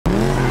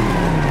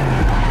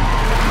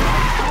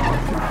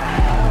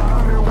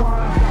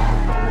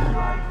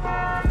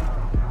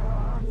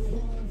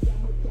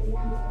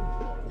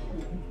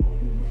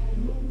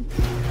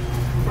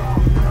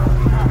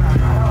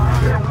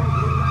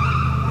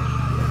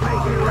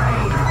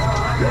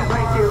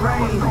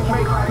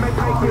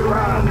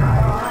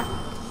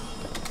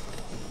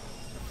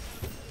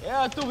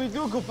tu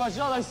viduku,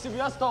 пожалуй,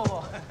 себя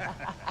стало.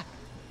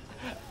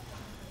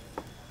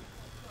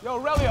 Yo,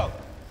 Aurelio.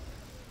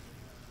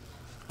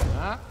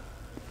 Huh?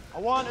 I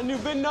want a new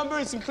VIN number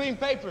and some clean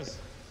papers.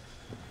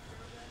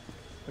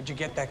 Where'd you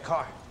get that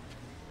car?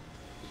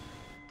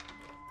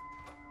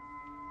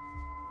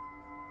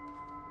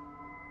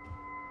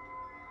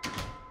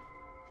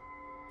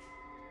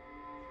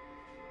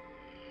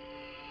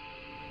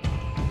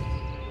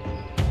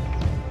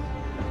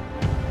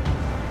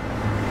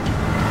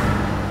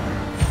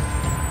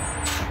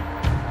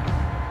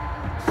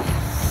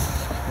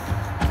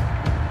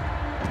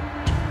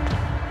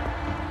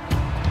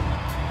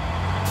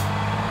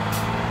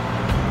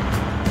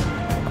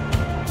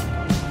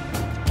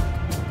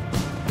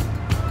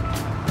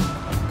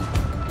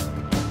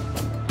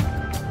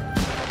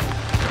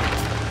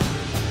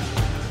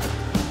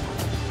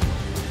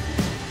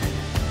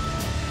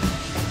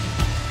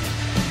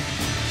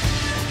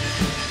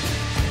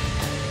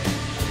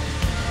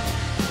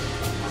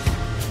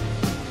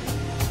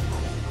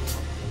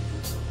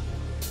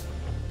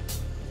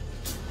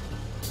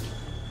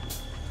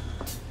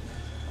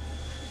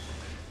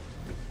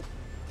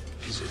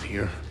 Is it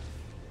here?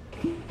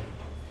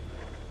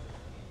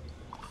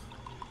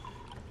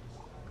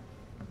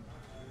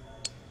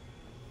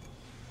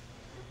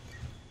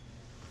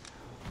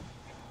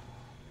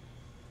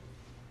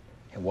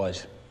 It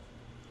was.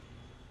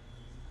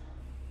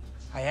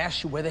 I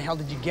asked you, where the hell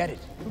did you get it?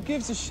 Who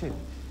gives a shit?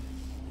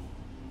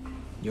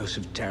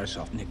 Iosef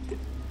Tarasov nicked it.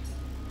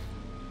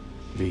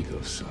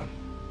 Vigo's son.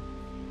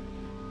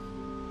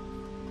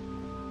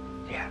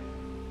 Yeah.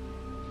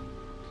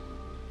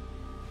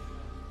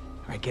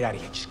 All right, get out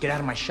of here. Just get out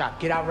of my shop.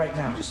 Get out right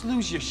now. You just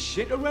lose your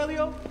shit,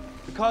 Aurelio?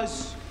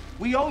 Because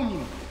we own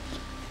you.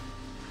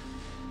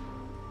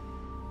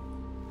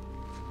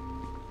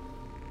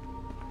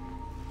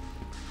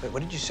 Wait,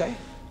 what did you say?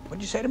 What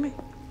did you say to me?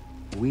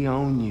 We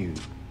own you.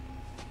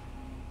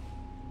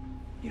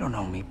 You don't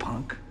know me,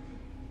 punk.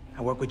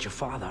 I work with your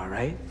father, all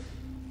right?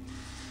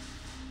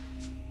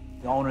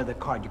 The owner of the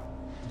car. Did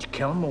you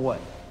kill him or what?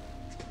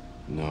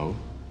 No.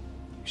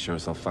 Sure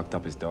as hell fucked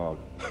up his dog.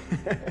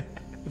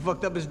 You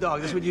fucked up his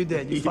dog. That's what you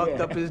did. You fucked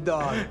up his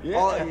dog.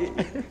 Yeah.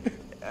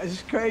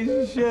 That's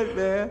crazy shit,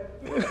 man.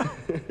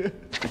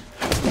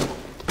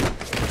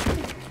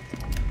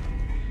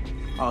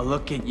 Oh,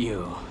 look at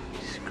you.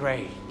 It's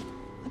great.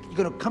 You're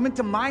gonna come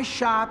into my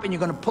shop and you're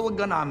gonna pull a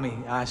gun on me.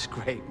 That's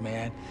great,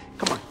 man.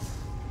 Come on.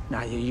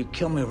 Now, you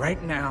kill me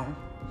right now,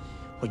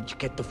 or you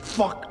get the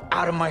fuck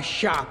out of my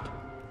shop.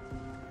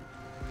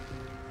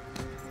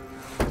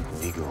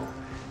 Vigo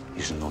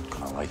is not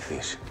gonna like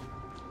this.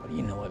 What do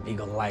you know what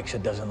Vigo likes or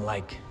doesn't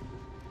like?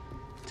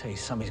 I'll tell you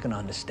something he's gonna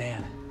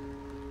understand.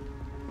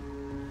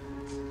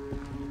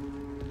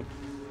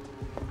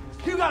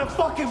 You got a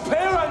fucking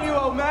pair on you,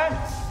 old man!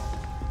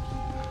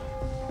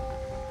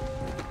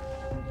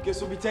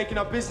 Guess we'll be taking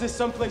our business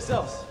someplace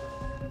else.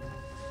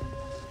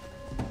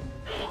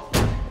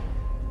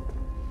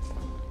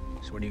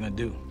 So what are you gonna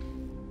do?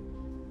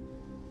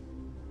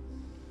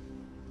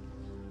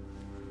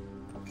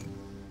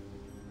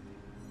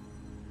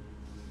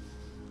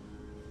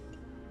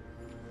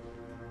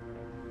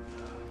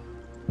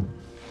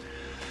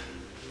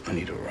 I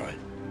need a ride.